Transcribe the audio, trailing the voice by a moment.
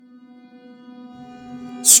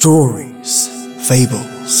Stories,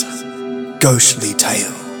 fables, ghostly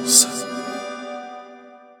tales.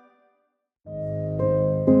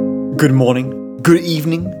 Good morning, good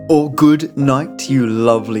evening, or good night, you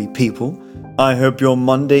lovely people. I hope your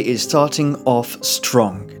Monday is starting off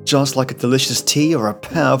strong, just like a delicious tea or a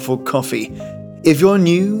powerful coffee. If you're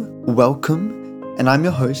new, welcome, and I'm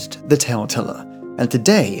your host, the Tale Teller, and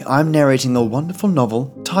today I'm narrating a wonderful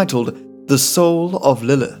novel titled The Soul of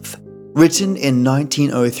Lilith, written in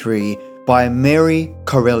 1903 by Mary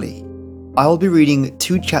Corelli. I'll be reading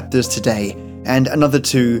 2 chapters today, and another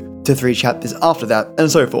 2 to 3 chapters after that,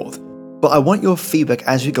 and so forth. But I want your feedback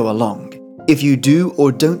as we go along. If you do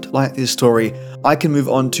or don't like this story, I can move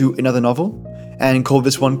on to another novel and call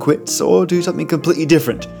this one quits or do something completely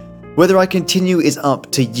different. Whether I continue is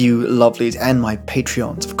up to you lovelies and my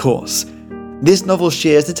Patreons, of course. This novel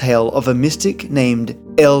shares the tale of a mystic named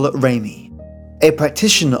Rami, a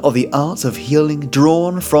practitioner of the arts of healing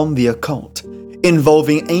drawn from the occult,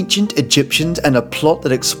 involving ancient Egyptians and a plot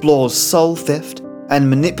that explores soul theft and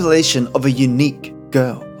manipulation of a unique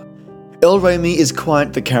girl. Rami is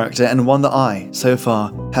quite the character and one that I, so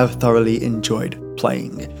far, have thoroughly enjoyed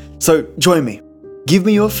playing. So join me. Give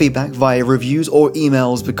me your feedback via reviews or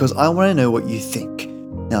emails because I want to know what you think.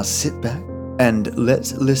 Now sit back and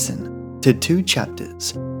let's listen to 2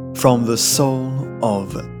 chapters from The Soul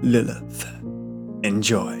of Lilith.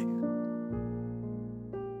 Enjoy.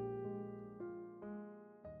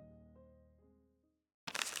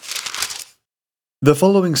 The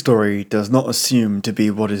following story does not assume to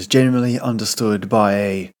be what is generally understood by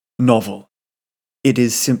a novel. It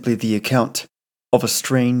is simply the account of a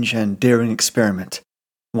strange and daring experiment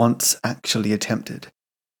once actually attempted,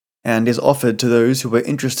 and is offered to those who are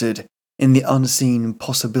interested in the unseen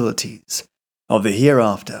possibilities of the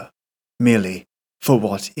hereafter merely for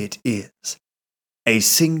what it is. A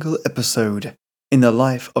single episode in the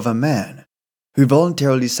life of a man who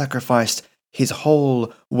voluntarily sacrificed his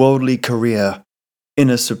whole worldly career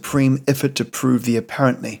in a supreme effort to prove the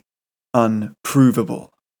apparently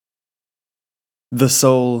unprovable. The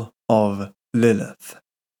Soul of Lilith,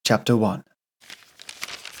 Chapter 1.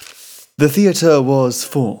 The theatre was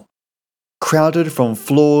full, crowded from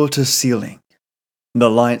floor to ceiling.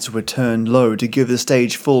 The lights were turned low to give the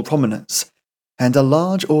stage full prominence, and a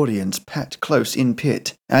large audience packed close in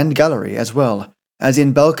pit and gallery as well as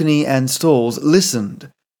in balcony and stalls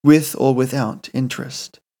listened with or without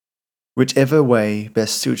interest, whichever way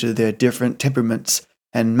best suited their different temperaments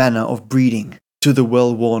and manner of breeding, to the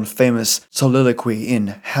well-worn famous soliloquy in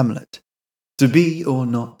Hamlet, to be or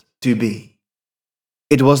not to be.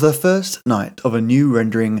 It was the first night of a new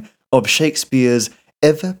rendering of Shakespeare's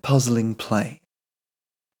ever-puzzling play.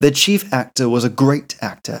 The chief actor was a great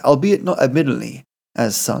actor, albeit not admittedly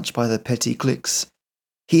as such by the petty cliques.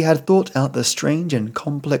 He had thought out the strange and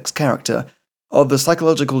complex character of the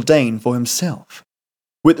psychological Dane for himself,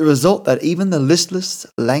 with the result that even the listless,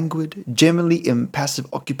 languid, generally impassive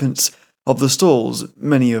occupants of the stalls,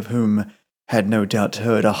 many of whom had no doubt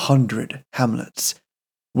heard 100 Hamlets,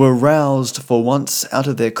 were roused for once out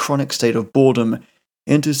of their chronic state of boredom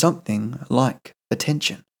into something like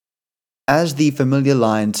attention. As the familiar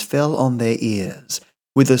lines fell on their ears,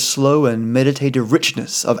 with a slow and meditative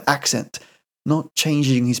richness of accent, not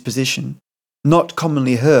changing his position, not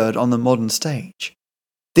commonly heard on the modern stage,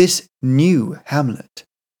 this new Hamlet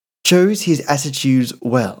chose his attitudes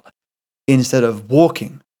well. Instead of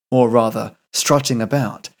walking, or rather strutting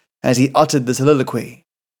about, as he uttered the soliloquy,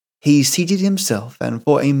 he seated himself and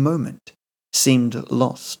for a moment seemed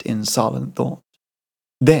lost in silent thought.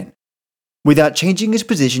 Then, without changing his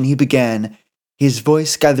position, he began, his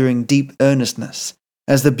voice gathering deep earnestness,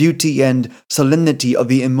 as the beauty and solemnity of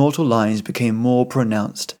the immortal lines became more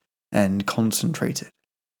pronounced and concentrated.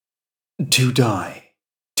 To die,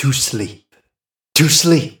 to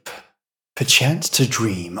sleep, perchance to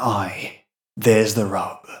dream, aye, there's the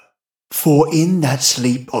rub. For in that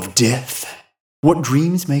sleep of death, what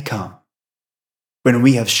dreams may come, when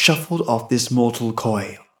we have shuffled off this mortal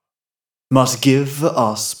coil, must give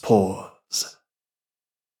us pause.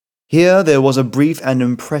 Here there was a brief and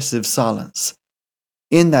impressive silence.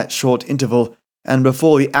 In that short interval, and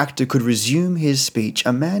before the actor could resume his speech,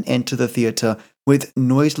 a man entered the theatre with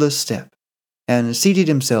noiseless step, and seated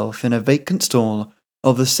himself in a vacant stall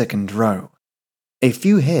of the second row. A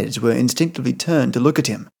few heads were instinctively turned to look at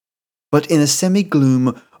him, but in the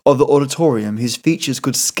semi-gloom of the auditorium his features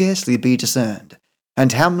could scarcely be discerned,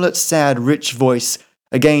 and Hamlet's sad, rich voice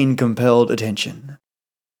again compelled attention.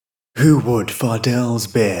 Who would fardels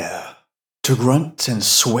bear, to grunt and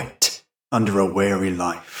sweat under a weary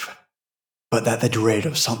life, but that the dread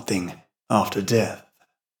of something after death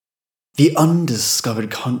The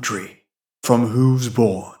undiscovered country from whose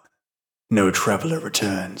bourne no traveller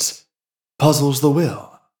returns, puzzles the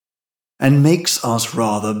will, and makes us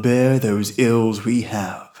rather bear those ills we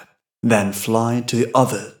have, than fly to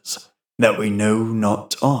others that we know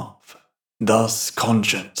not of. Thus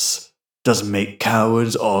conscience does make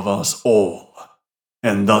cowards of us all,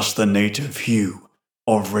 and thus the native hue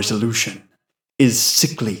of resolution is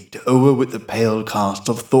sicklied o'er with the pale cast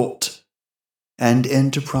of thought, and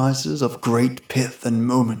enterprises of great pith and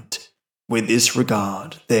moment with this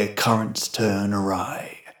regard their currents turn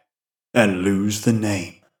awry, and lose the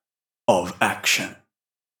name of action.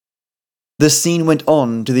 The scene went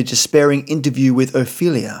on to the despairing interview with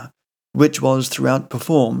Ophelia, which was throughout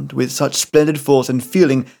performed with such splendid force and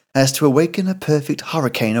feeling as to awaken a perfect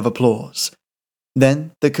hurricane of applause.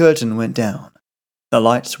 Then the curtain went down, the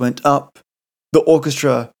lights went up, the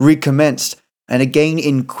orchestra recommenced, and again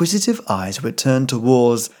inquisitive eyes were turned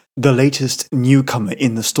towards the latest newcomer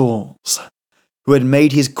in the stalls, who had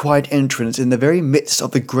made his quiet entrance in the very midst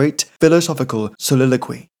of the great philosophical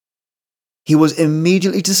soliloquy. He was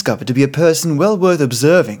immediately discovered to be a person well worth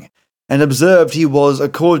observing, and observed he was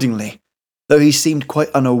accordingly, though he seemed quite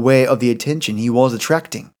unaware of the attention he was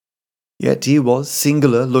attracting. Yet he was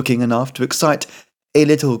singular-looking enough to excite a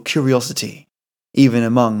little curiosity, even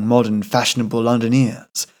among modern fashionable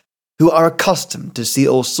Londoners, who are accustomed to see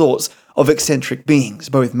all sorts of eccentric beings,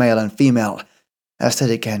 both male and female,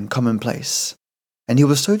 aesthetic and commonplace, and he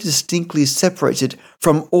was so distinctly separated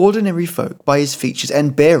from ordinary folk by his features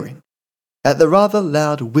and bearing, at the rather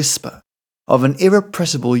loud whisper of an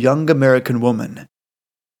irrepressible young American woman,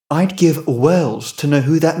 "I'd give worlds to know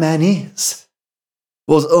who that man is,"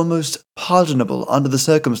 was almost pardonable under the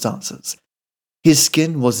circumstances. His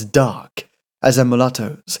skin was dark as a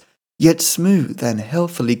mulatto's, yet smooth and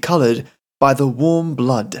healthily coloured by the warm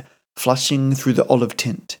blood flushing through the olive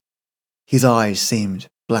tint. His eyes seemed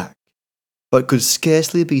black, but could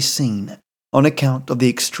scarcely be seen on account of the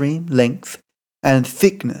extreme length and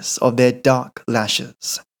thickness of their dark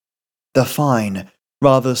lashes. The fine,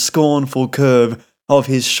 rather scornful curve of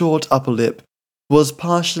his short upper lip was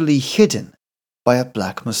partially hidden by a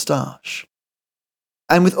black moustache.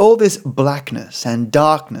 And with all this blackness and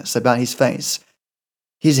darkness about his face,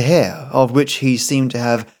 his hair, of which he seemed to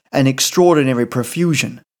have an extraordinary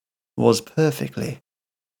profusion, was perfectly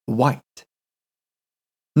white.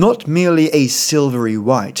 Not merely a silvery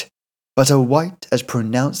white, but a white as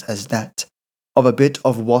pronounced as that of a bit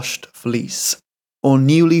of washed fleece, or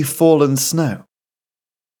newly fallen snow.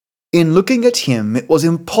 In looking at him, it was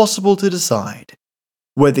impossible to decide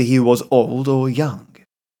whether he was old or young,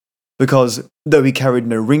 because, though he carried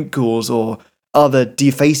no wrinkles or other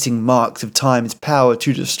defacing marks of time's power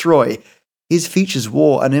to destroy, his features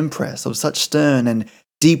wore an impress of such stern and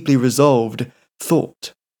deeply resolved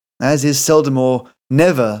thought, as is seldom or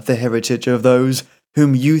never the heritage of those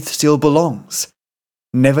whom youth still belongs.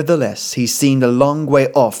 Nevertheless, he seemed a long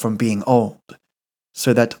way off from being old,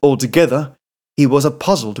 so that altogether he was a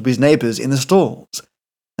puzzle to his neighbours in the stalls,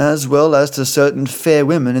 as well as to certain fair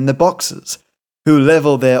women in the boxes, who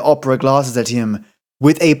levelled their opera glasses at him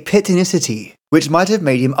with a pitonicity which might have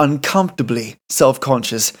made him uncomfortably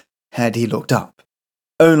self-conscious had he looked up.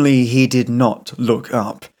 Only he did not look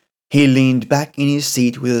up. He leaned back in his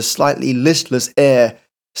seat with a slightly listless air,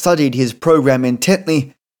 studied his programme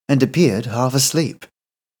intently, and appeared half asleep,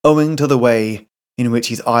 owing to the way in which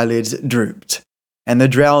his eyelids drooped, and the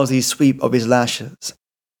drowsy sweep of his lashes.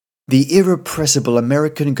 The irrepressible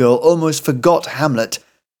American girl almost forgot Hamlet,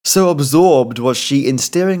 so absorbed was she in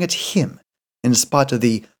staring at him, in spite of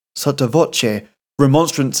the sotto voce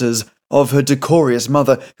remonstrances of her decorous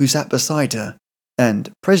mother who sat beside her,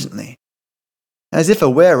 and presently, as if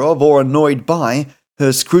aware of or annoyed by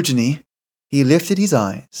her scrutiny, he lifted his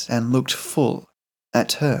eyes and looked full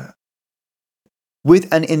at her.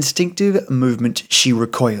 With an instinctive movement she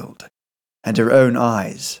recoiled, and her own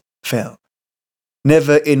eyes fell.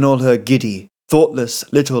 Never in all her giddy, thoughtless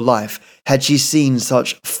little life had she seen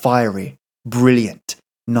such fiery, brilliant,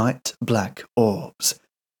 night-black orbs.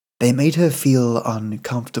 They made her feel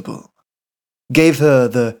uncomfortable, gave her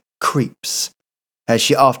the creeps, as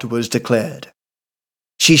she afterwards declared.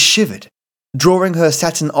 She shivered, drawing her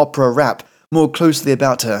satin opera wrap more closely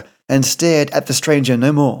about her, and stared at the stranger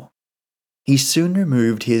no more. He soon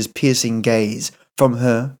removed his piercing gaze from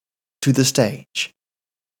her to the stage,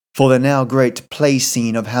 for the now great play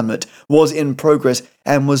scene of Hamlet was in progress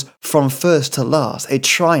and was from first to last a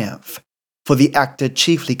triumph for the actor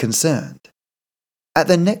chiefly concerned. At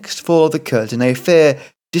the next fall of the curtain, a fair,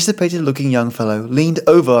 dissipated-looking young fellow leaned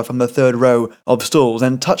over from the third row of stalls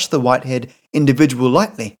and touched the white-haired individual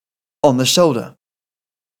lightly on the shoulder.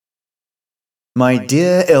 My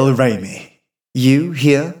dear El Rami, you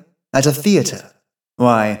here at a theatre?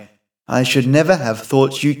 Why, I should never have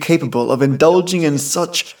thought you capable of indulging in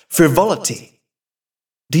such frivolity.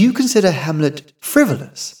 Do you consider Hamlet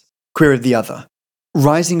frivolous? Queried the other,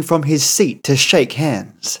 rising from his seat to shake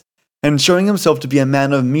hands, and showing himself to be a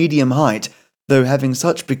man of medium height, though having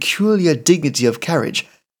such peculiar dignity of carriage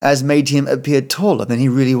as made him appear taller than he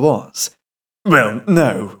really was. Well,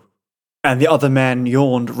 no. And the other man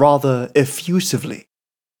yawned rather effusively.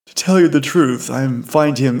 To tell you the truth, I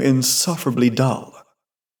find him insufferably dull.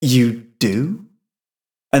 You do?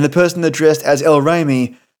 And the person addressed as El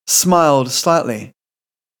Rami smiled slightly.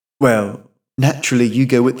 Well, naturally you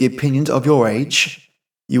go with the opinions of your age.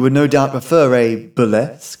 You would no doubt prefer a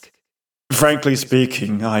burlesque. Frankly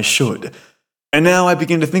speaking, I should. And now I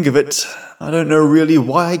begin to think of it, I don't know really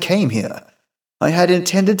why I came here. I had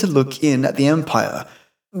intended to look in at the Empire.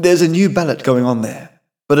 There's a new ballet going on there,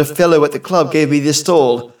 but a fellow at the club gave me this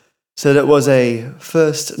stall, said it was a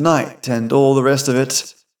first night and all the rest of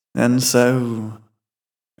it, and so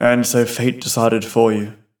fate decided for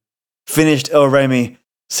you. Finished El Rami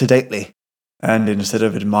sedately, and instead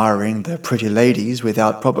of admiring the pretty ladies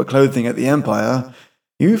without proper clothing at the Empire,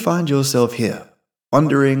 you find yourself here,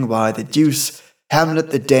 wondering why the deuce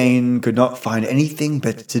Hamlet the Dane could not find anything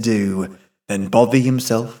better to do than bother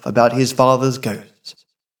himself about his father's ghost.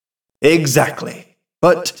 Exactly.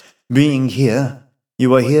 But being here,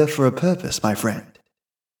 you are here for a purpose, my friend.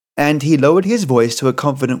 And he lowered his voice to a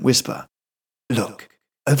confident whisper. Look,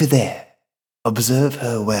 over there. Observe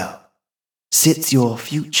her well. Sits your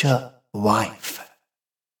future wife.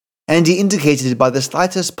 And he indicated by the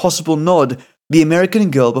slightest possible nod the American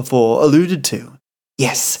girl before alluded to.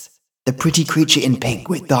 Yes, the pretty creature in pink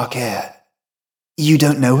with dark hair. You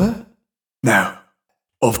don't know her? No,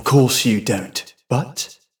 of course you don't,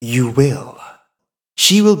 but you will.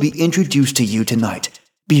 She will be introduced to you tonight,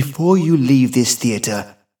 before you leave this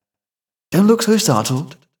theatre. Don't look so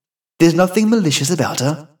startled. There's nothing malicious about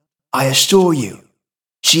her. I assure you.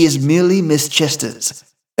 She is merely Miss Chester's,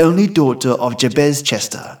 only daughter of Jabez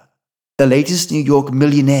Chester, the latest New York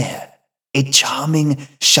millionaire. A charming,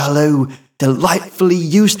 shallow, delightfully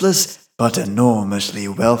useless, but enormously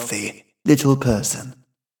wealthy little person.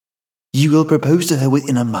 You will propose to her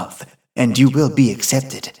within a month, and you will be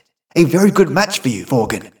accepted. A very good match for you,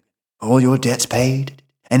 Vorgan. All your debts paid,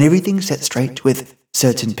 and everything set straight with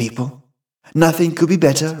certain people. Nothing could be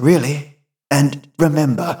better, really. And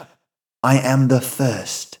remember, I am the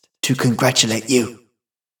first to congratulate you.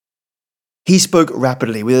 He spoke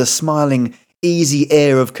rapidly with a smiling, easy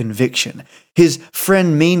air of conviction. His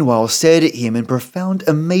friend meanwhile stared at him in profound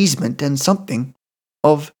amazement and something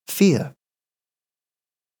of fear.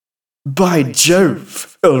 By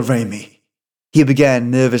Jove, El Rami, he began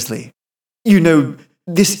nervously. You know,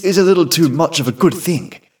 this is a little too much of a good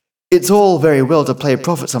thing. It's all very well to play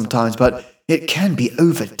prophet sometimes, but it can be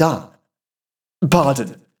overdone.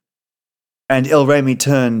 Pardon. And El Rami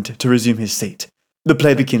turned to resume his seat. The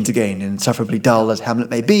play begins again, insufferably dull as Hamlet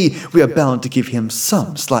may be, we are bound to give him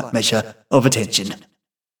some slight measure of attention.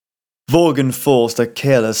 Vorgan forced a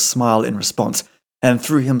careless smile in response, and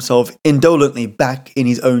threw himself indolently back in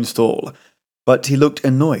his own stall, but he looked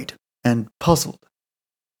annoyed and puzzled.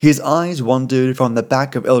 His eyes wandered from the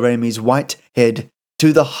back of El Rami's white head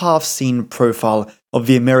to the half-seen profile of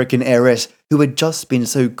the American heiress who had just been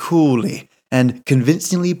so coolly and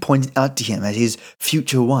convincingly pointed out to him as his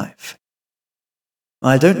future wife.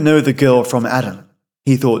 I don't know the girl from Adam,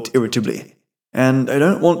 he thought irritably, and I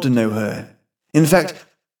don't want to know her. In fact,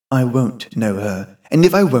 I won't know her, and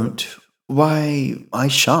if I won't, why, I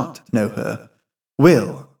shan't know her.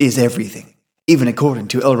 Will is everything, even according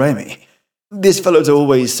to El Rami. This fellow's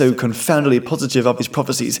always so confoundedly positive of his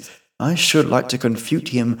prophecies. I should like to confute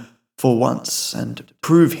him for once and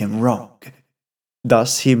prove him wrong.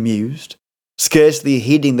 Thus he mused, scarcely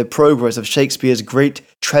heeding the progress of Shakespeare's great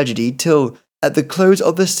tragedy till, at the close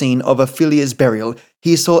of the scene of Ophelia's burial,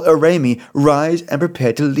 he saw El Rami rise and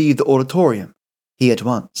prepare to leave the auditorium. He at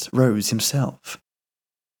once rose himself.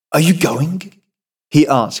 Are you going? He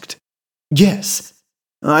asked. Yes.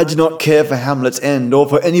 I do not care for Hamlet's end or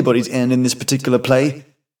for anybody's end in this particular play.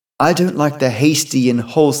 I don't like the hasty and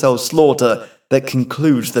wholesale slaughter that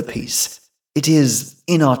concludes the piece. It is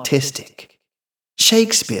inartistic.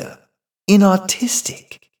 Shakespeare,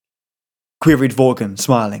 inartistic? Queried Vorgan,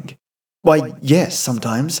 smiling. Why, yes,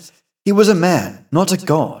 sometimes. He was a man, not a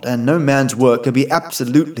god, and no man's work could be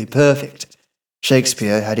absolutely perfect.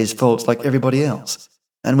 Shakespeare had his faults like everybody else,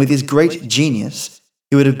 and with his great genius,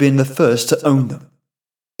 he would have been the first to own them.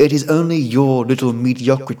 It is only your little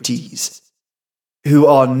mediocrities who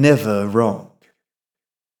are never wrong.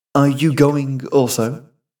 Are you going also?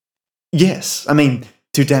 Yes,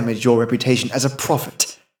 to damage your reputation as a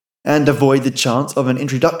prophet, and avoid the chance of an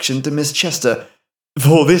introduction to Miss Chester,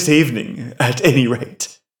 for this evening, at any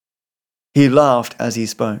rate. He laughed as he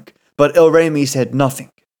spoke, but Rami said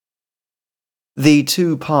nothing. The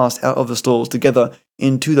two passed out of the stalls together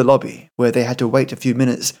into the lobby, where they had to wait a few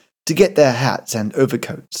minutes to get their hats and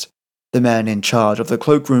overcoats. The man in charge of the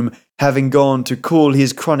cloakroom having gone to cool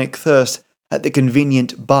his chronic thirst at the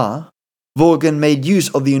convenient bar, Vorgan made use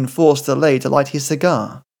of the enforced delay to light his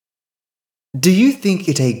cigar. "Do you think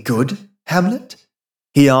it a good Hamlet?"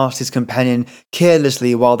 he asked his companion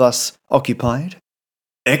carelessly while thus occupied.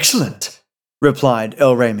 "Excellent," replied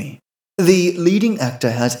Rami. "The leading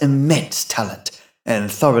actor has immense talent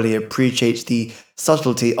and thoroughly appreciates the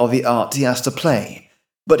subtlety of the art he has to play,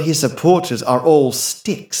 but his supporters are all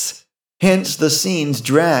sticks. Hence the scenes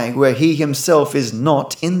drag where he himself is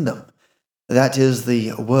not in them. That is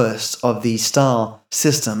the worst of the star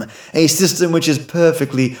system, a system which is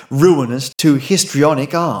perfectly ruinous to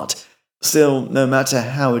histrionic art. Still, no matter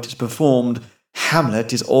how it is performed,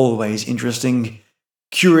 Hamlet is always interesting.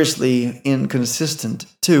 Curiously inconsistent,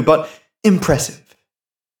 too, but impressive."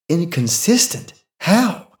 "Inconsistent?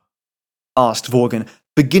 How?" asked Vorgan,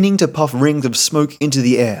 beginning to puff rings of smoke into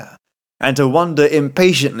the air, and to wonder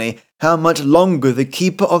impatiently how much longer the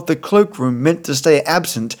keeper of the cloakroom meant to stay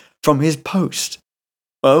absent from his post.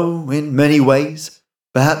 "Oh, in many ways.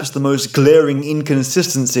 Perhaps the most glaring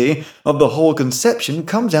inconsistency of the whole conception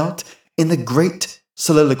comes out in the great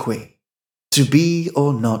soliloquy. To be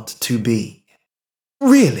or not to be."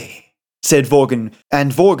 "Really?" said Vorgan,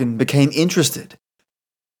 and Vorgan became interested.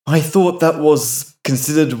 "I thought that was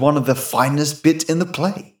considered one of the finest bits in the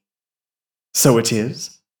play." "So it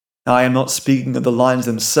is. I am not speaking of the lines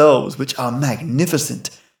themselves, which are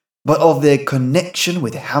magnificent, but of their connection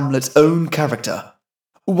with Hamlet's own character.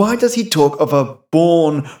 Why does he talk of a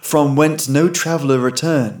bourne from whence no traveller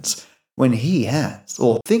returns, when he has,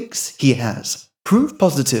 or thinks he has, proof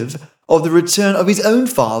positive of the return of his own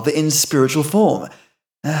father in spiritual form?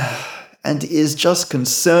 And is just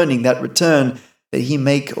concerning that return that he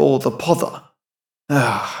make all the pother.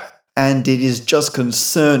 And it is just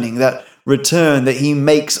concerning that return that he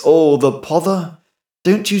makes all the pother.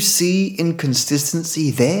 Don't you see inconsistency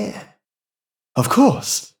there?" "Of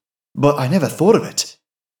course, but I never thought of it,"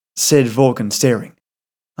 said Vorgan, staring.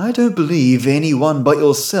 "I don't believe anyone but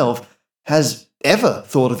yourself has ever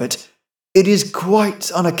thought of it. It is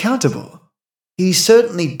quite unaccountable. He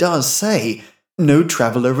certainly does say, 'No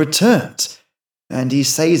traveller returns,' and he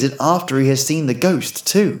says it after he has seen the ghost,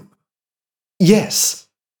 too." "Yes,"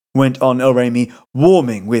 went on Rami,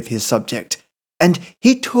 warming with his subject, "and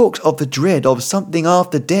he talks of the dread of something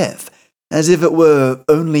after death, as if it were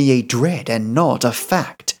only a dread and not a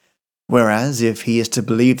fact. Whereas if he is to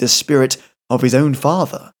believe the spirit of his own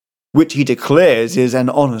father, which he declares is an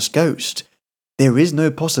honest ghost, there is no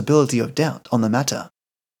possibility of doubt on the matter.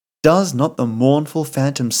 Does not the mournful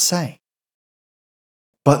phantom say,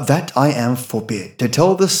 'But that I am forbid to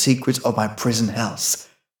tell the secrets of my prison house,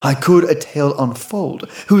 I could a tale unfold,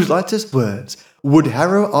 whose lightest words would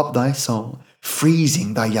harrow up thy soul,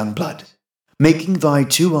 freezing thy young blood, making thy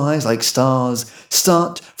two eyes like stars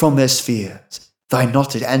start from their spheres, thy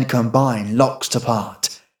knotted and combined locks to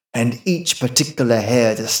part, and each particular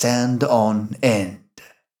hair to stand on end.'"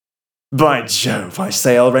 "By Jove, I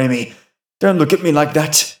say, Rami, don't look at me like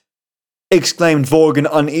that," exclaimed Vorgan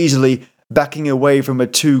uneasily, backing away from a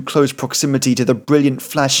too close proximity to the brilliant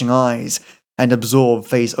flashing eyes and absorbed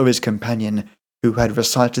face of his companion, who had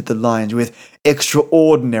recited the lines with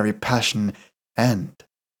extraordinary passion and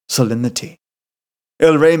solemnity.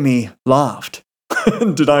 Rami laughed.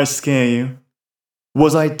 "Did I scare you?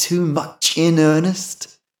 Was I too much in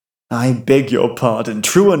earnest? I beg your pardon,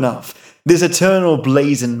 true enough. This eternal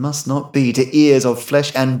blazon must not be to ears of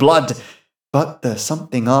flesh and blood, but the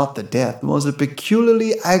something after death was a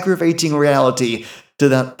peculiarly aggravating reality to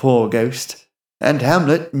that poor ghost, and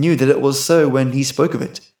Hamlet knew that it was so when he spoke of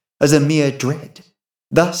it, as a mere dread.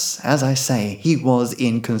 Thus, as I say, he was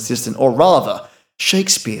inconsistent, or rather,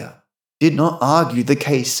 Shakespeare did not argue the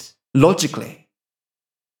case logically."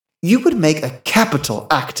 "You would make a capital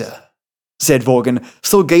actor," said Vorgan,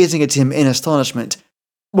 still gazing at him in astonishment.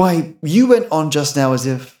 "Why, you went on just now as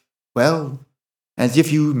if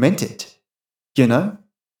you meant it, you know?"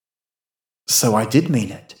 "So I did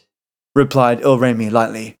mean it," replied Rami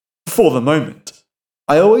lightly. "For the moment.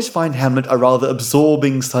 I always find Hamlet a rather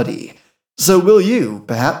absorbing study. So will you,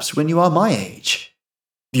 perhaps, when you are my age."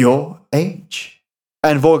 "Your age?"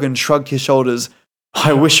 And Vorgan shrugged his shoulders.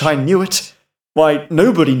 "I wish I knew it. Why,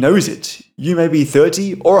 nobody knows it. You may be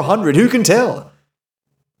 30 or 100, who can tell?"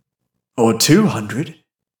 Or 200?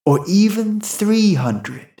 Or even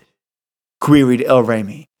 300? Queried El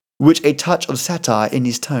Rami, with a touch of satire in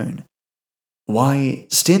his tone. Why,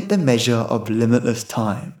 stint the measure of limitless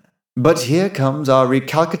time. But here comes our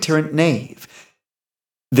recalcitrant knave.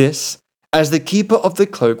 This, as the keeper of the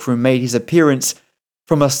cloakroom made his appearance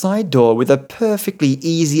from a side door with a perfectly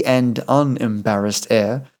easy and unembarrassed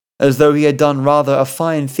air, as though he had done rather a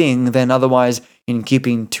fine thing than otherwise in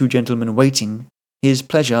keeping two gentlemen waiting, his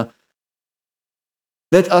pleasure.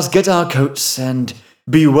 Let us get our coats and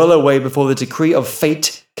be well away before the decree of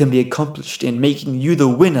fate can be accomplished in making you the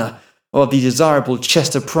winner of the desirable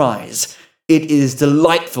Chester prize. It is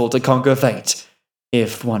delightful to conquer fate,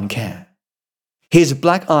 if one can. His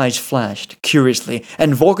black eyes flashed curiously,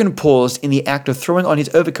 and Vorgan paused in the act of throwing on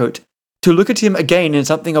his overcoat to look at him again in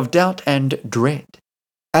something of doubt and dread.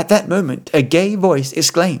 At that moment, a gay voice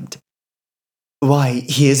exclaimed, Why,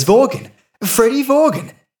 here's Vorgan! Freddie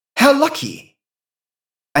Vorgan! How lucky!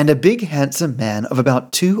 And a big handsome man of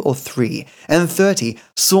about 2 or 3 and 30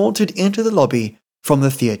 sauntered into the lobby from the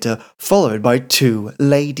theatre, followed by 2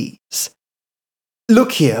 ladies.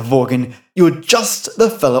 Look here, Vorgan, you're just the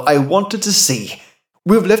fellow I wanted to see.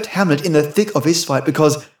 We've left Hamlet in the thick of his fight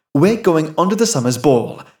because we're going on to the summer's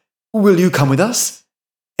ball. Will you come with us?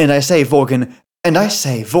 And I say, Vorgan,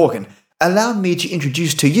 allow me to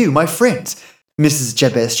introduce to you my friends, Mrs.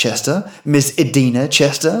 Jabez Chester, Miss Edina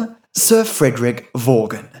Chester, Sir Frederick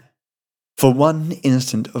Vorgan. For one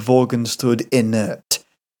instant, Vorgan stood inert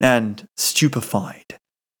and stupefied.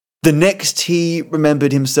 The next he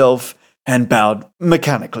remembered himself and bowed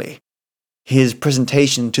mechanically. His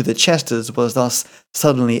presentation to the Chesters was thus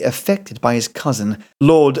suddenly affected by his cousin,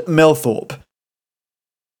 Lord Melthorpe,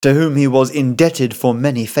 to whom he was indebted for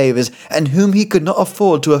many favours, and whom he could not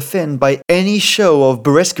afford to offend by any show of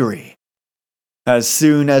burlesquerie. As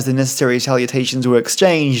soon as the necessary salutations were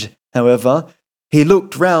exchanged, however, he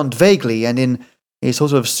looked round vaguely and in a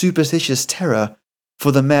sort of superstitious terror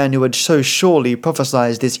for the man who had so surely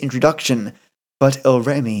prophesied this introduction, but El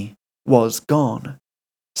Rami was gone.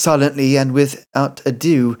 Silently and without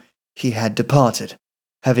ado, he had departed,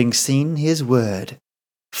 having seen his word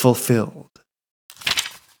fulfilled.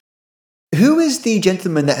 Who is the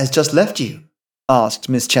gentleman that has just left you? Asked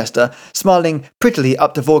Miss Chester, smiling prettily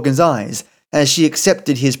up to Vorgan's eyes, as she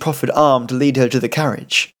accepted his proffered arm to lead her to the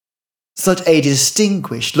carriage. Such a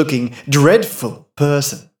distinguished-looking, dreadful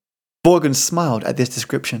person. Vorgan smiled at this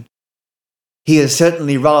description. He is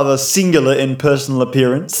certainly rather singular in personal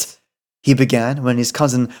appearance, he began, when his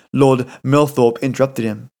cousin, Lord Melthorpe, interrupted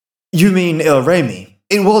him. You mean El Rami?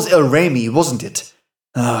 It was El Rami, wasn't it?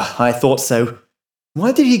 I thought so.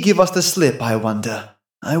 Why did he give us the slip, I wonder?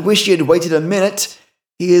 I wish he had waited a minute.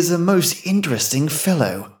 He is a most interesting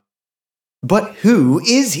fellow. But who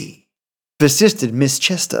is he? Persisted Miss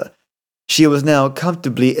Chester. She was now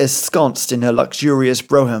comfortably ensconced in her luxurious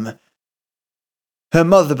brougham, her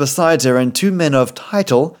mother beside her and 2 men of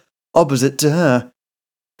title opposite to her,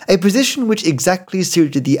 a position which exactly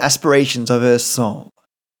suited the aspirations of her soul.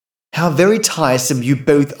 How very tiresome you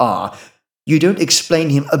both are. You don't explain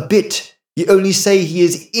him a bit. You only say he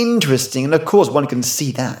is interesting, and of course one can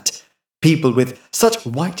see that. People with such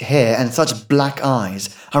white hair and such black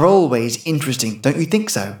eyes are always interesting, don't you think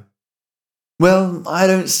so? Well, I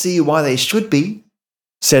don't see why they should be,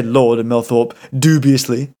 said Lord Melthorpe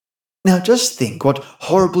dubiously. Now just think what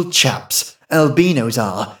horrible chaps albinos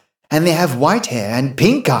are, and they have white hair and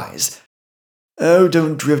pink eyes. Oh,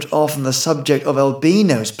 don't drift off on the subject of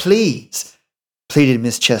albinos, please, pleaded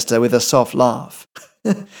Miss Chester with a soft laugh.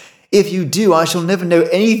 If you do, I shall never know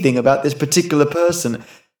anything about this particular person.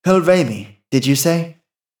 El Rami, did you say?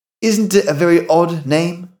 Isn't it a very odd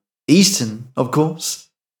name? Eastern, of course.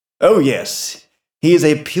 Oh, yes. He is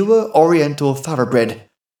a pure Oriental thoroughbred,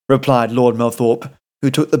 replied Lord Melthorpe, who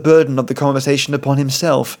took the burden of the conversation upon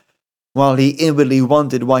himself, while he inwardly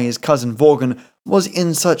wondered why his cousin Vorgan was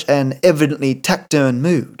in such an evidently taciturn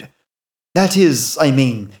mood. That is,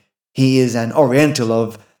 he is an Oriental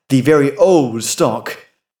of the very old stock,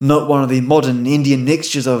 not one of the modern Indian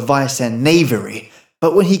mixtures of vice and knavery.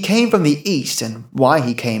 But when he came from the East, and why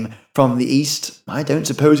he came from the East, I don't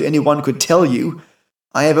suppose anyone could tell you.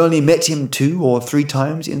 I have only met him 2 or 3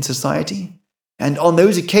 times in society, and on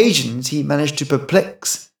those occasions he managed to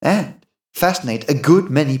perplex and fascinate a good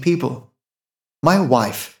many people. My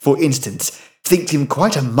wife, for instance, thinks him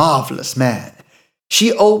quite a marvellous man.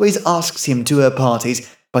 She always asks him to her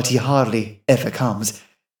parties, but he hardly ever comes.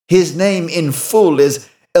 His name in full is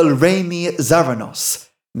El Rami Zaranos,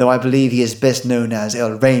 though I believe he is best known as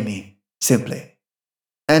El Rami, simply.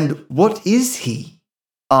 And what is he?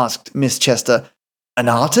 Asked Miss Chester. An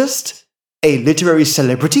artist? A literary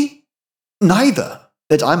celebrity? Neither,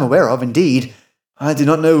 that I'm aware of, indeed. I do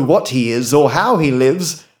not know what he is or how he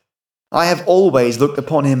lives. I have always looked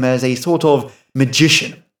upon him as a sort of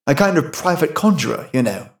magician, a kind of private conjurer, you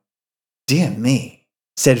know." "Dear me,"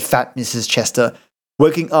 said fat Mrs. Chester,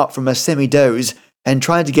 waking up from a semi-doze and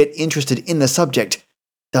trying to get interested in the subject.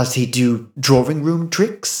 "Does he do drawing-room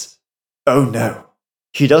tricks?" "Oh no,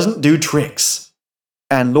 he doesn't do tricks."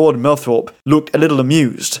 And Lord Melthorpe looked a little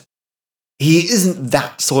amused. "He isn't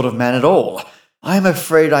that sort of man at all. I am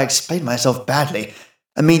afraid I explained myself badly.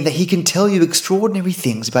 I mean that he can tell you extraordinary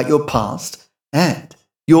things about your past and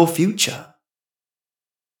your future."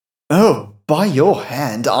 "Oh, by your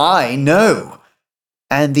hand, I know."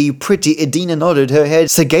 And the pretty Edina nodded her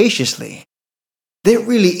head sagaciously. "There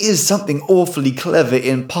really is something awfully clever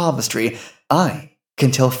in palmistry. I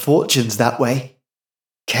can tell fortunes that way."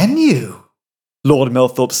 "Can you?" Lord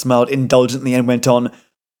Melthorpe smiled indulgently and went on.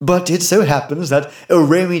 "But it so happens that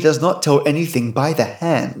Rami does not tell anything by the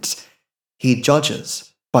hands. He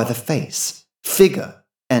judges by the face, figure,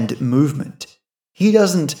 and movement. He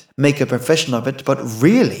doesn't make a profession of it, but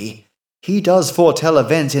really, he does foretell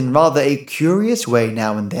events in rather a curious way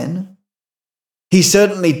now and then." "He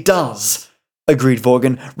certainly does," agreed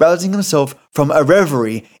Vorgan, rousing himself from a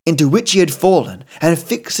reverie into which he had fallen and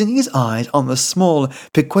fixing his eyes on the small,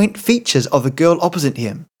 piquant features of the girl opposite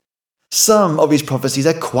him. "Some of his prophecies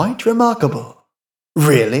are quite remarkable."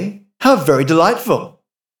 "Really? How very delightful,"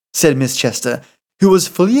 said Miss Chester, who was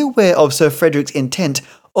fully aware of Sir Frederick's intent,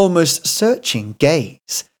 almost searching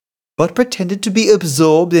gaze, but pretended to be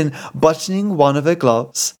absorbed in buttoning one of her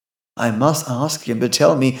gloves. "I must ask him to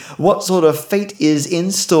tell me what sort of fate is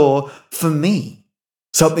in store for me.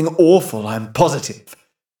 Something awful, I'm positive.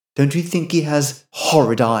 Don't you think he has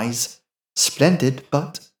horrid eyes? Splendid,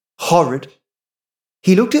 but horrid.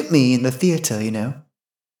 He looked at me in the theatre, you know."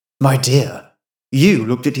 "My dear, you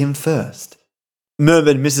looked at him first,"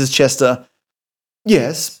 murmured Mrs. Chester.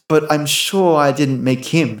 "Yes, but I'm sure I didn't make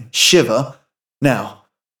him shiver. Now,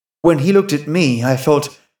 when he looked at me, I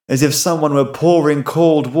felt as if someone were pouring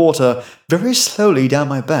cold water very slowly down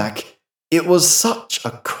my back. It was such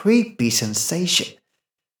a creepy sensation.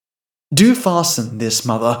 Do fasten this,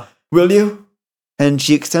 mother, will you?" And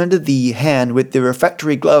she extended the hand with the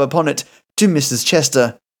refractory glove upon it to Mrs.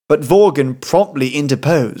 Chester, but Vorgan promptly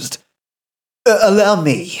interposed. "Allow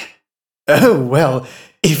me." "Oh, well,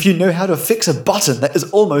 if you know how to fix a button that is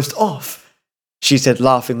almost off," she said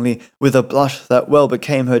laughingly, with a blush that well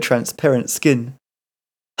became her transparent skin.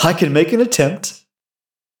 "I can make an attempt,"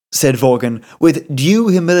 said Vorgan, with due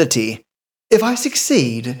humility. "If I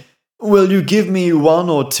succeed, will you give me 1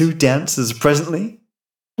 or 2 dances presently?"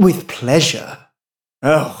 "With pleasure."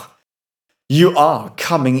 "Oh, you are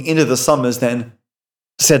coming into the summers then,"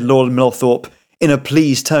 said Lord Melthorpe in a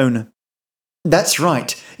pleased tone. "That's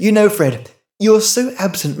right. You know, Fred, you're so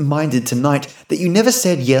absent-minded tonight that you never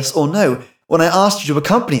said yes or no when I asked you to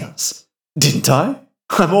accompany us." "Didn't I?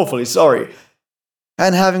 I'm awfully sorry."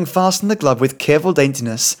 And having fastened the glove with careful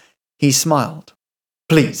daintiness, he smiled.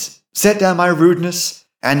 "Please, set down my rudeness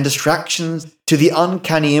and distractions to the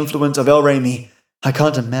uncanny influence of El Rami. I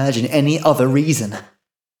can't imagine any other reason."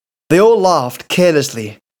 They all laughed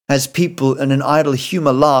carelessly, as people in an idle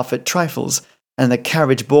humour laugh at trifles, and the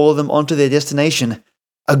carriage bore them on to their destination,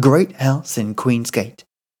 a great house in Queensgate,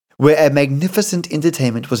 where a magnificent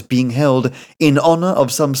entertainment was being held in honour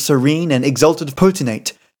of some serene and exalted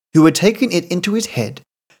potentate who had taken it into his head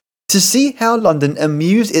to see how London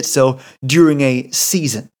amused itself during a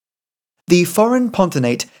season. The foreign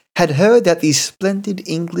potentate had heard that the splendid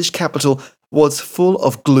English capital was full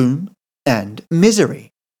of gloom and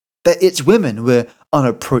misery, that its women were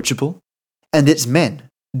unapproachable, and its men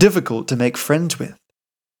difficult to make friends with.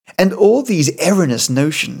 And all these erroneous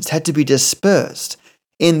notions had to be dispersed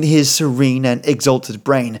in his serene and exalted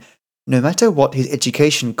brain, no matter what his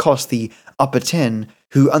education cost the upper 10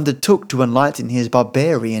 who undertook to enlighten his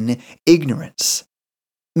barbarian ignorance.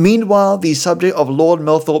 Meanwhile, the subject of Lord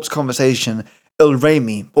Melthorpe's conversation, Il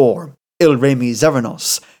Rami, or Il Rami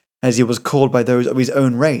Zaranos, as he was called by those of his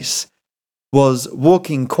own race, was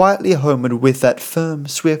walking quietly homeward with that firm,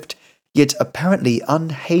 swift, yet apparently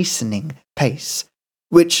unhastening pace,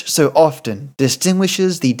 which so often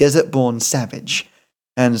distinguishes the desert-born savage,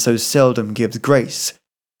 and so seldom gives grace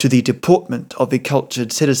to the deportment of the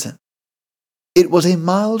cultured citizen. It was a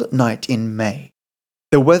mild night in May.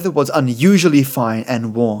 The weather was unusually fine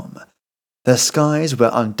and warm. The skies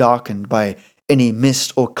were undarkened by any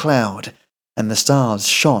mist or cloud, and the stars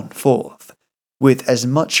shone forth with as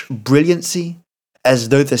much brilliancy as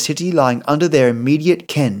though the city lying under their immediate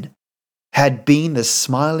ken had been the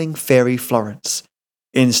smiling fairy Florence,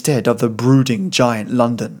 instead of the brooding giant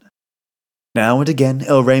London. Now and again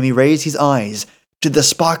Rami raised his eyes to the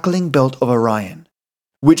sparkling belt of Orion,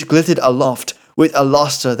 which glittered aloft with a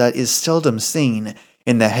lustre that is seldom seen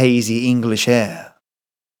in the hazy English air.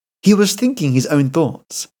 He was thinking his own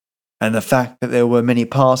thoughts, and the fact that there were many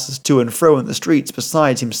passers to and fro in the streets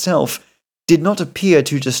besides himself did not appear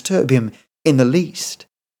to disturb him in the least,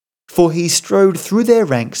 for he strode through their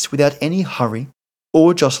ranks without any hurry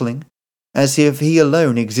or jostling, as if he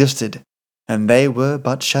alone existed, and they were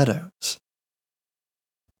but shadows.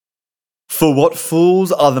 "For what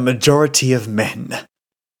fools are the majority of men,"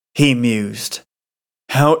 he mused.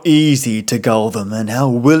 "How easy to gull them, and how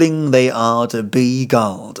willing they are to be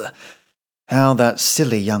gulled. How that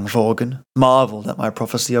silly young Vorgan marvelled at my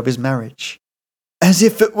prophecy of his marriage, as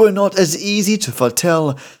if it were not as easy to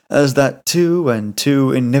foretell as that 2 and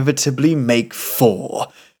 2 inevitably make 4,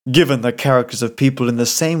 given the characters of people in the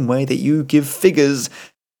same way that you give figures,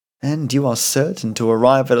 and you are certain to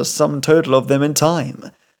arrive at a sum total of them in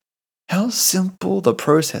time. How simple the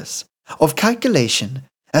process of calculation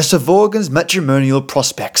as to Vorgan's matrimonial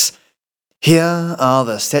prospects. Here are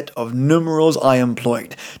the set of numerals I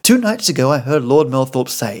employed. 2 nights ago I heard Lord Melthorpe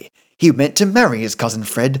say he meant to marry his cousin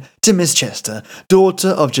Fred to Miss Chester, daughter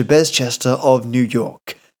of Jabez Chester of New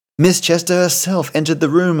York. Miss Chester herself entered the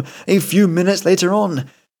room a few minutes later on,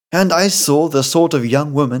 and I saw the sort of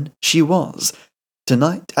young woman she was.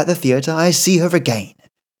 Tonight at the theatre I see her again,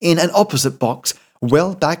 in an opposite box,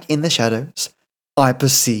 well back in the shadows. I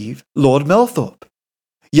perceive Lord Melthorpe.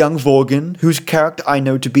 Young Vorgan, whose character I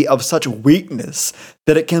know to be of such weakness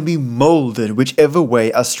that it can be moulded whichever way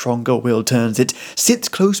a stronger will turns it, sits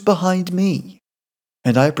close behind me,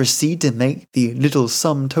 and I proceed to make the little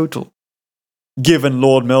sum total. Given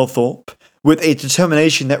Lord Melthorpe, with a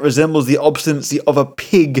determination that resembles the obstinacy of a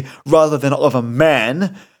pig rather than of a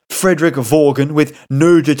man, Frederick Vorgan with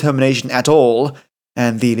no determination at all,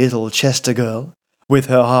 and the little Chester girl, with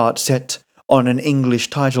her heart set on an English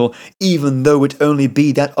title, even though it only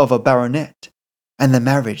be that of a baronet, and the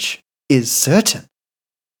marriage is certain.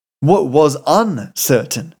 What was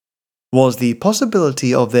uncertain was the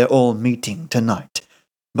possibility of their all meeting tonight,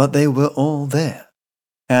 but they were all there,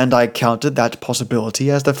 and I counted that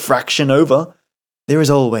possibility as the fraction over. There is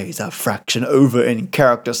always a fraction over in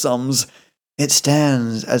character sums. It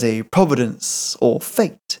stands as a providence or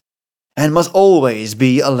fate, and must always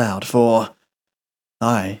be allowed for.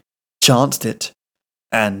 I chanced it,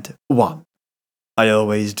 and won. I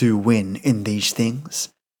always do win in these things.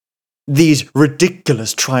 These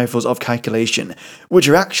ridiculous trifles of calculation, which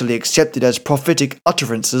are actually accepted as prophetic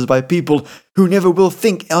utterances by people who never will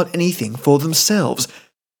think out anything for themselves.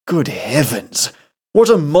 Good heavens, what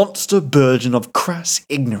a monster burden of crass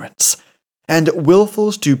ignorance and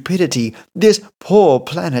wilful stupidity this poor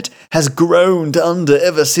planet has groaned under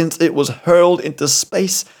ever since it was hurled into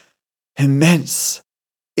space. Immense,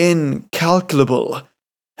 incalculable,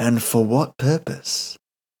 and for what purpose?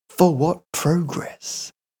 For what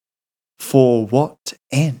progress? For what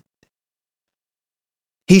end?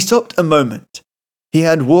 He stopped a moment. He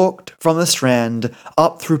had walked from the Strand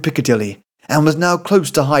up through Piccadilly, and was now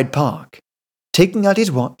close to Hyde Park. Taking out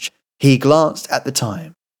his watch, he glanced at the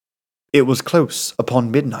time. It was close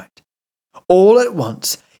upon midnight. All at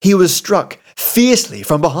once he was struck fiercely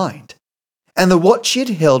from behind, and the watch he had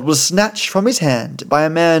held was snatched from his hand by a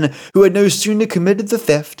man who had no sooner committed the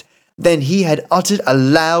theft than he had uttered a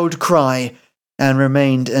loud cry, and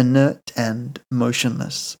remained inert and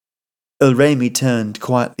motionless. Rami turned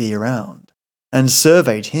quietly around, and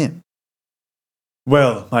surveyed him.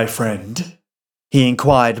 "Well, my friend," he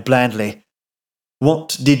inquired blandly,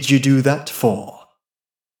 "what did you do that for?"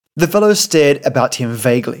 The fellow stared about him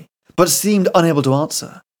vaguely, but seemed unable to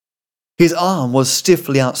answer. His arm was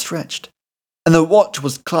stiffly outstretched, and the watch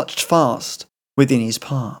was clutched fast within his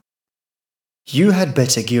palm. "You had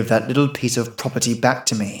better give that little piece of property back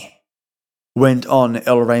to me," went on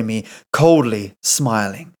Rami, coldly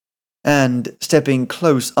smiling, and, stepping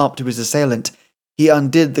close up to his assailant, he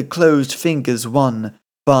undid the closed fingers one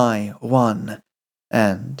by one,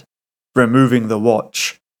 and, removing the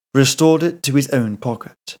watch, restored it to his own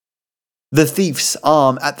pocket. The thief's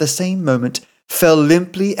arm at the same moment fell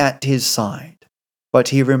limply at his side, but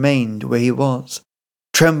he remained where he was,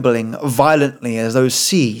 trembling violently as though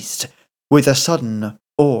seized with a sudden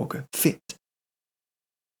ague fit.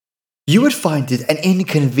 "You would find it an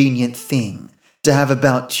inconvenient thing to have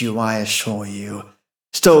about you, I assure you.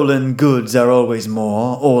 Stolen goods are always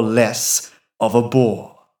more or less of a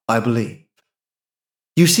bore, I believe.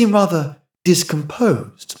 You seem rather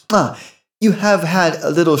discomposed. You have had a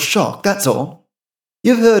little shock, that's all.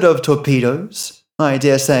 You've heard of torpedoes, I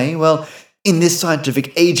dare say. Well, in this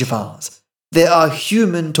scientific age of ours, There are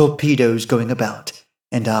human torpedoes going about,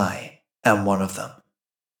 and I am one of them.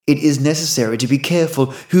 It is necessary to be careful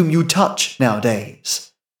whom you touch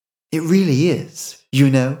nowadays. It really is, you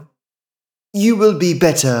know. You will be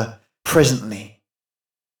better presently.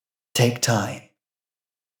 Take time."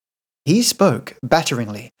 He spoke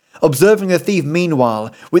batteringly, observing the thief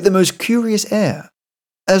meanwhile with the most curious air,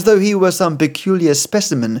 as though he were some peculiar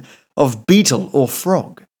specimen of beetle or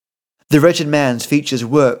frog. The wretched man's features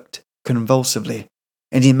worked convulsively,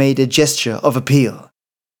 and he made a gesture of appeal.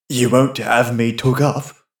 "You won't have me took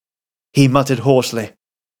up?" he muttered hoarsely.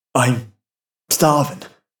 "I'm starving."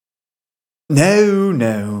 "No,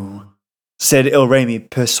 no," said Rami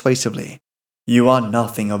persuasively. "You are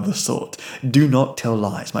nothing of the sort. Do not tell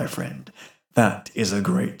lies, my friend. That is a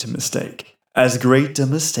great mistake. As great a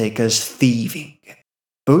mistake as thieving.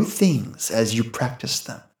 Both things, as you practice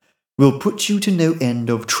them, will put you to no end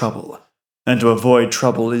of trouble. And to avoid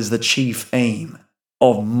trouble is the chief aim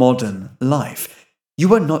of modern life.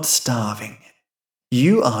 You are not starving.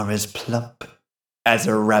 You are as plump as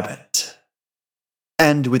a rabbit."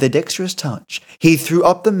 And with a dexterous touch, he threw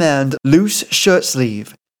up the man's loose shirt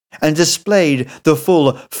sleeve and displayed the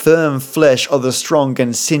full, firm flesh of the strong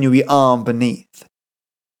and sinewy arm beneath.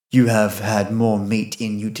 "You have had more meat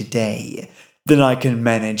in you today than I can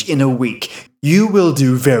manage in a week. You will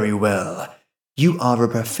do very well. You are a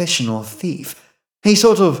professional thief, a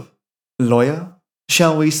sort of lawyer,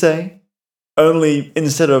 shall we say? Only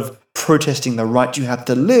instead of protesting the right you have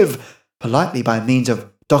to live politely by means of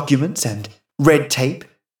documents and red tape,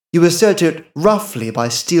 you assert it roughly by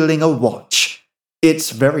stealing a watch.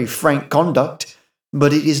 It's very frank conduct,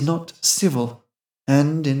 but it is not civil,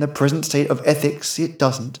 and in the present state of ethics it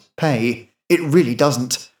doesn't pay. It really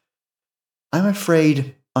doesn't. I'm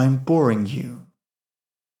afraid I'm boring you.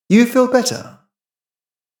 You feel better?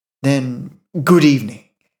 Then good evening."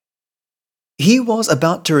 He was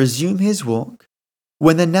about to resume his walk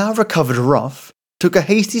when the now recovered Ruff took a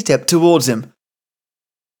hasty step towards him.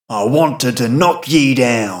 "I wanted to knock ye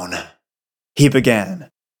down," he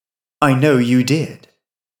began. "I know you did,"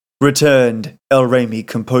 returned Rami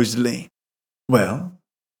composedly. "Well,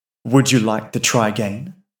 would you like to try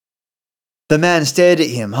again?" The man stared at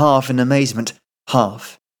him, half in amazement,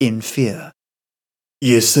 half in fear.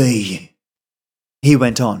 "You see," he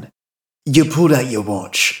went on, "you pulled out your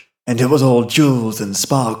watch, and it was all jewels and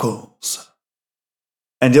sparkles."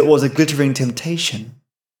 "And it was a glittering temptation,"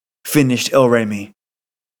 finished Rami.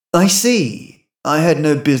 "I see. I had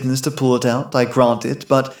no business to pull it out, I grant it,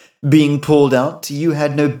 but being pulled out, you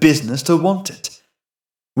had no business to want it.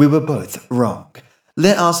 We were both wrong.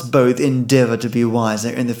 Let us both endeavour to be wiser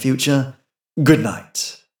in the future. Good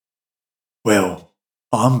night." "Well,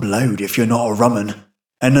 I'm blowed if you're not a rum 'un,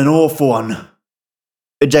 and an awful one,"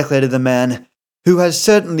 ejaculated the man, who had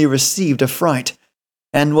certainly received a fright,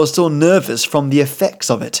 and was still nervous from the effects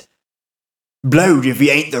of it. "Blowed if he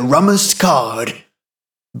ain't the rummest card."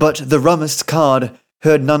 But the rummest card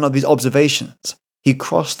heard none of these observations. He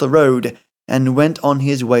crossed the road and went on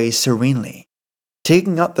his way serenely,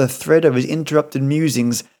 taking up the thread of his interrupted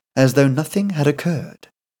musings as though nothing had occurred.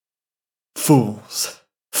 "Fools,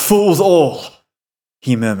 fools all,"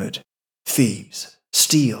 he murmured. "Thieves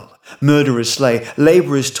steal, murderers slay,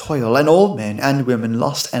 labourers toil, and all men and women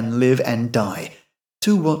lust and live and die.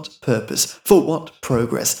 To what purpose? For what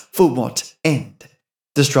progress? For what end?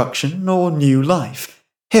 Destruction or new life?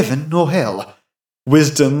 Heaven or hell?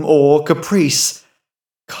 Wisdom or caprice?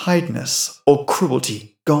 Kindness or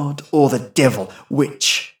cruelty? God or the devil?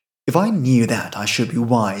 Which? If I knew that, I should be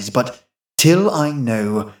wise, but till I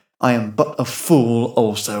know, I am but a fool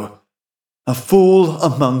also. A fool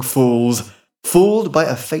among fools, fooled by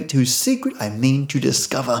a fate whose secret I mean to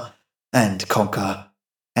discover, and conquer,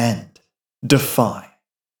 and defy."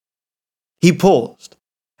 He paused,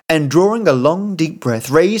 and drawing a long deep breath,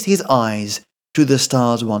 raised his eyes to the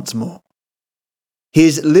stars once more.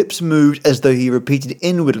 His lips moved as though he repeated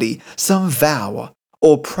inwardly some vow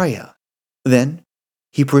or prayer. Then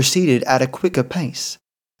he proceeded at a quicker pace,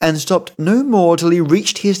 and stopped no more till he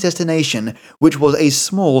reached his destination, which was a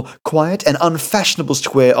small, quiet, and unfashionable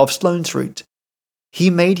square of Sloane Street. He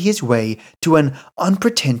made his way to an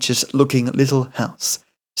unpretentious-looking little house,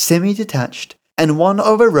 semi-detached, and one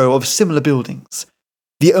of a row of similar buildings,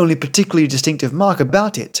 the only particularly distinctive mark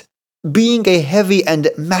about it being a heavy and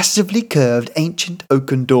massively curved ancient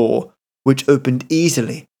oaken door, which opened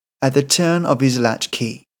easily at the turn of his latch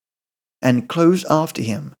key, and closed after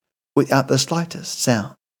him without the slightest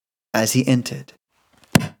sound as he entered.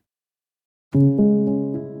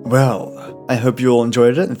 Well, I hope you all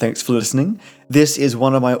enjoyed it, and thanks for listening. This is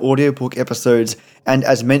one of my audiobook episodes, and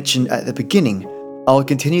as mentioned at the beginning, I'll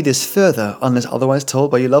continue this further unless otherwise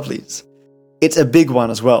told by you lovelies. It's a big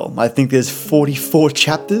one as well. I think there's 44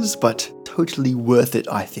 chapters, but totally worth it,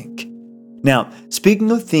 I think. Now,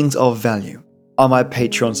 speaking of things of value, are my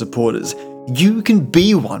Patreon supporters. You can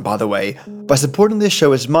be one, by the way, by supporting this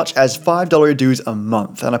show as much as $5 dues a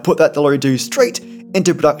month, and I put that dollar due straight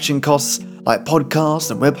into production costs like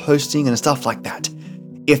podcasts and web hosting and stuff like that.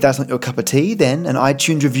 If that's not your cup of tea, then an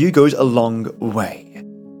iTunes review goes a long way.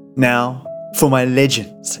 Now, for my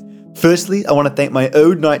legends. Firstly, I want to thank my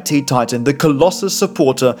old Night Tea Titan, the Colossus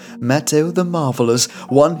supporter, Matteo the Marvelous,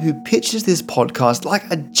 one who pitches this podcast like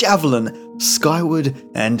a javelin, skyward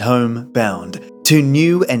and homebound, to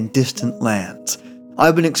new and distant lands.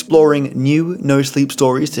 I've been exploring new no-sleep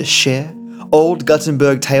stories to share, old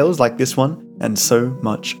Gutenberg tales like this one, and so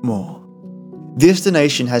much more. This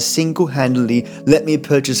donation has single-handedly let me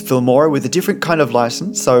purchase Filmora with a different kind of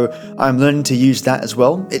license, so I'm learning to use that as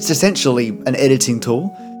well. It's essentially an editing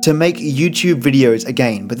tool to make YouTube videos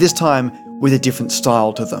again, but this time with a different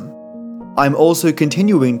style to them. I'm also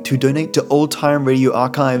continuing to donate to old-time radio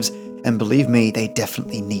archives, and believe me, they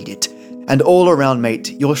definitely need it. And all around,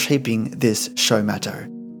 mate, you're shaping this show, Matto.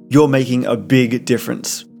 You're making a big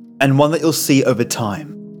difference, and one that you'll see over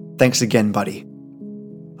time. Thanks again, buddy.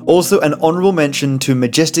 Also, an honorable mention to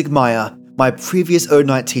Majestic Maya, my previous Ode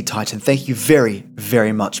Night Tea Titan. Thank you very,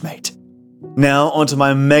 very much, mate. Now, onto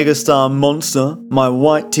my megastar monster, my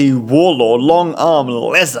white tea warlord, Long Arm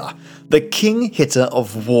Lezza, the king hitter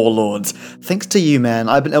of warlords. Thanks to you, man,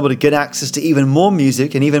 I've been able to get access to even more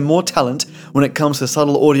music and even more talent when it comes to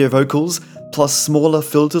subtle audio vocals, plus smaller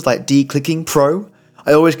filters like D-Clicking Pro.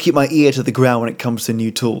 I always keep my ear to the ground when it comes to new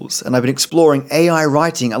tools, and I've been exploring AI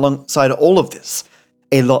writing alongside all of this.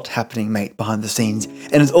 A lot happening, mate, behind the scenes,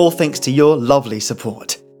 and it's all thanks to your lovely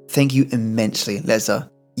support. Thank you immensely, Lezza.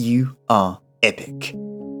 You are epic.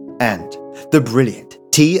 And the brilliant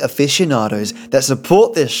tea aficionados that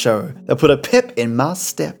support this show, that put a pep in my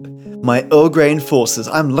step. My Earl Grey enforcers,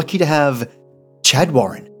 I'm lucky to have Chad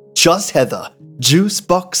Warren, Just Heather,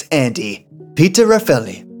 Juicebox Andy, Peter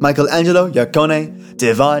Raffelli, Michelangelo Iacone,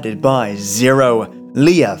 Divided by Zero,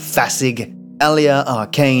 Leah Fassig, Alia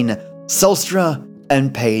Arcane, Solstra,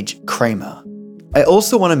 and Paige Kramer. I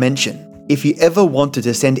also want to mention, if you ever wanted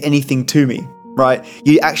to send anything to me, right,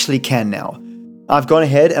 you actually can now. I've gone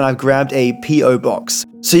ahead and I've grabbed a P.O. box,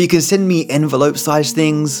 so you can send me envelope-sized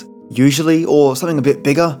things, usually, or something a bit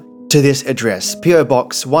bigger, to this address, P.O.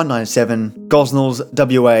 Box 197, Gosnells,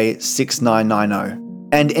 WA 6990.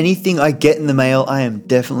 And anything I get in the mail, I am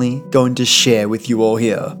definitely going to share with you all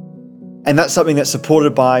here. And that's something that's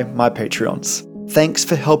supported by my Patreons. Thanks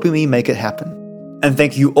for helping me make it happen. And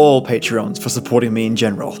thank you all Patreons for supporting me in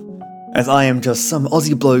general, as I am just some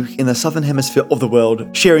Aussie bloke in the southern hemisphere of the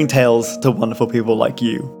world, sharing tales to wonderful people like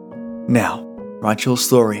you. Now, write your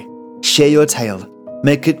story, share your tale,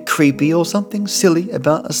 make it creepy or something silly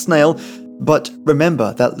about a snail, but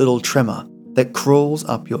remember that little tremor that crawls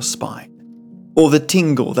up your spine, or the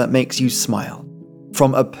tingle that makes you smile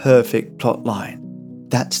from a perfect plot line.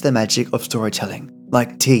 That's the magic of storytelling.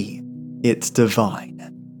 Like tea, it's divine.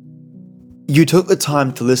 You took the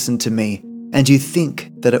time to listen to me, and you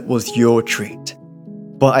think that it was your treat.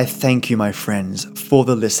 But I thank you, my friends, for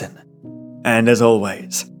the listen. And as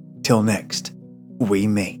always, till next we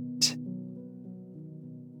meet.